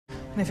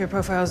And if your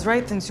profile's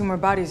right, then 2 more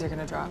bodies are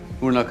gonna drop.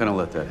 We're not gonna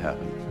let that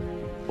happen.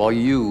 While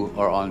you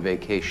are on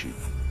vacation.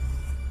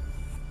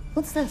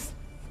 What's this?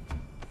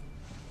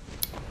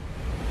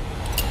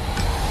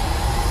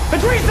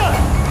 Teresa!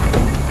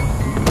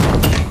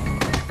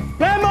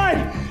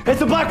 Landmine! It's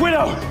the Black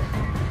Widow!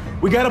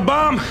 We got a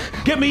bomb.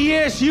 Get me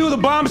ESU, the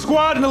bomb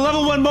squad, and the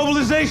level 1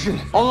 mobilization.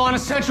 All on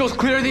essentials,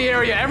 clear the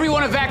area.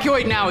 Everyone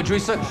evacuate now,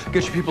 Idrissa.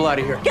 Get your people out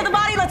of here. Get the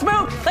body, let's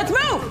move! Let's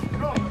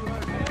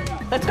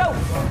move! Let's go!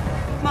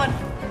 Come on.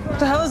 What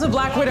the hell is a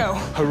Black Widow?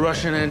 A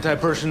Russian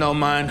anti-personnel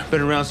mine.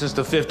 Been around since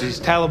the 50s.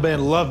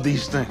 Taliban love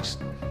these things.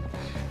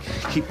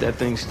 Keep that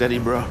thing steady,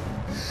 bro.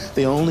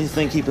 The only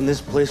thing keeping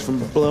this place from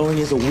blowing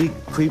is a weak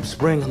creep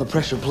spring on the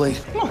pressure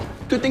plate. Come on.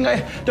 Good thing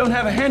I don't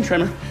have a hand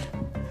tremor.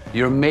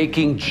 You're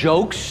making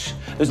jokes?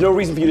 There's no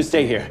reason for you to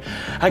stay here.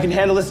 I can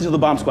handle this until the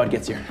bomb squad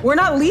gets here. We're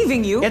not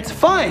leaving you. It's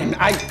fine.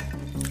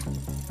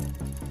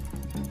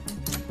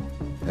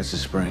 That's the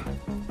spring.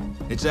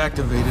 It's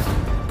activated.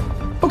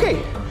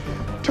 Okay.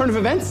 Turn of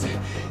events.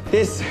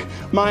 This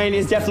mine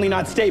is definitely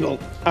not stable,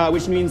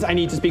 which means I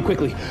need to speak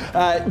quickly.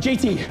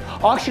 JT,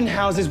 auction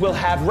houses will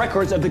have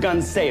records of the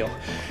gun's sale.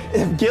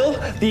 Gil,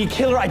 the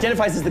killer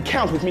identifies as the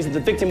Count, which means that the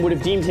victim would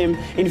have deemed him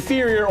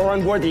inferior or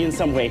unworthy in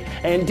some way.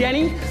 And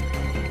Dani?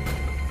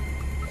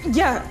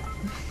 Yeah.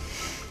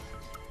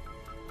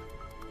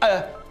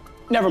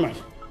 Never mind.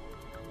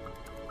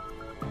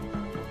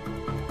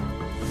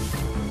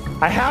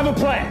 I have a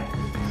plan.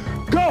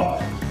 Go!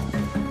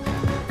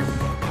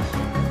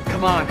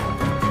 Come on.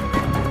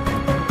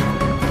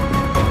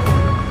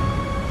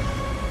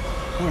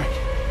 All right.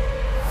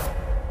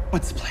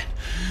 What's the plan?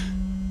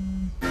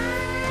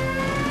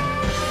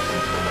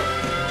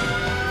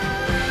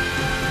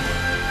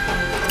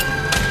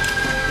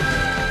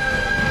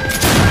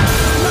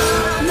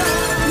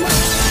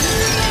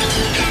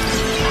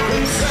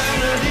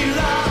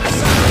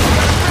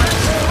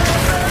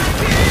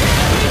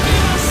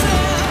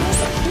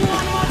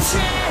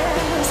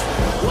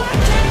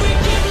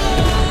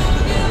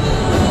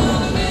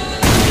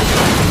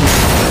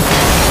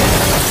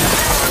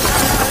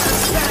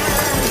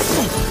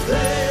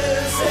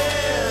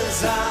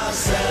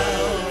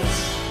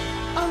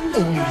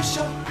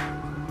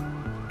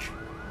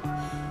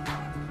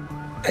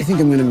 I think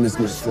I'm gonna miss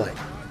this flight.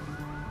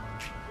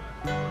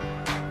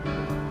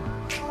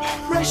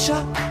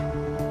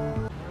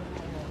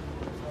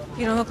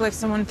 You don't look like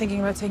someone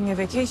thinking about taking a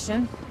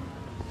vacation.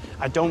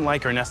 I don't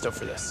like Ernesto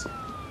for this.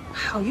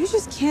 Wow, you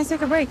just can't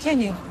take a break, can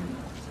you?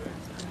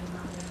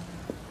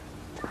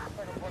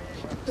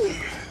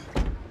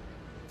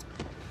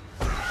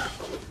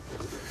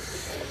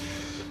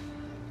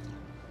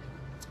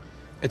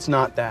 It's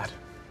not that.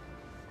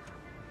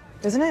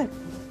 Isn't it?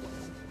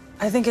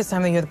 I think it's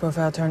time that you had the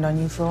profile turned on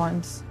you for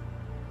once.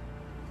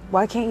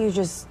 Why can't you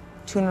just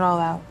tune it all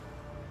out?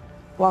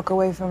 Walk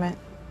away from it?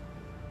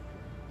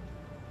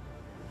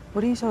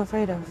 What are you so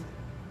afraid of?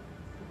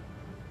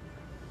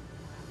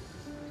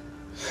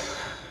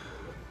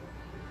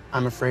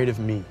 I'm afraid of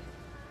me.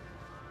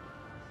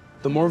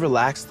 The more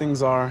relaxed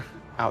things are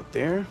out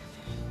there,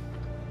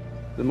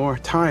 the more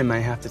time I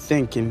have to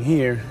think in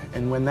here,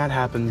 and when that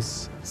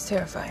happens... It's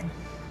terrifying.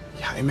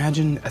 Yeah,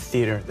 imagine a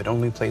theater that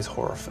only plays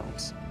horror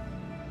films.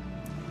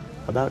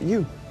 About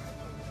you.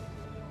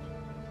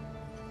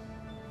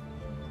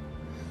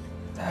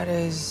 That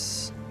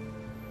is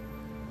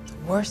the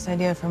worst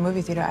idea for a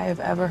movie theater I have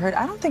ever heard.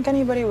 I don't think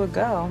anybody would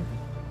go.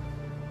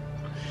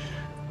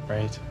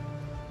 Right.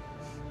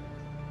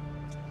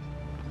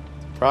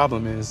 The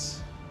problem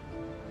is,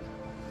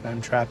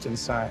 I'm trapped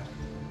inside.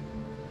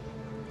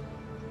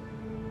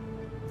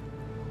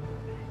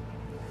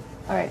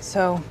 All right,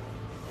 so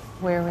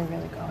where are we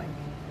really going?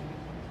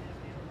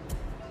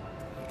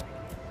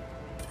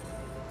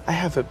 I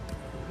have a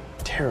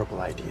terrible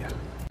idea.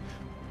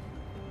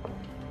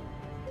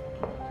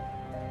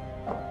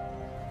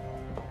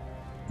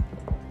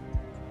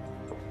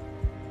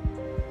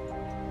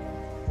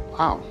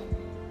 Wow.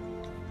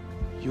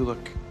 You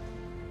look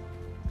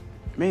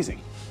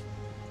amazing.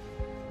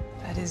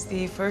 That is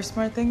the first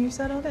smart thing you've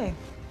said all day.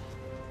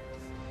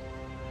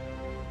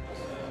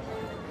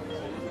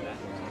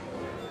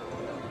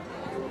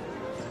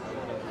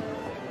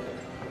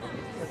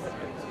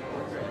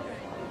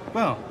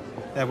 Well,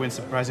 that went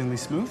surprisingly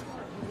smooth.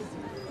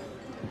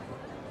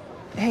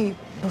 Hey,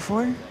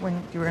 before,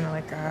 when you were gonna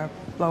like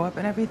blow up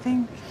and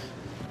everything,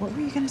 what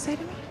were you gonna say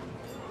to me?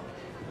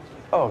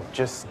 Oh,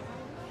 just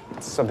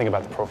something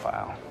about the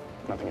profile.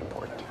 Nothing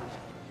important.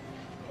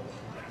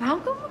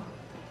 Malcom?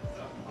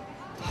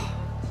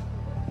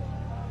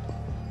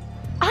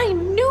 I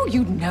knew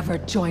you'd never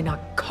join a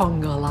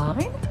conga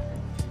line.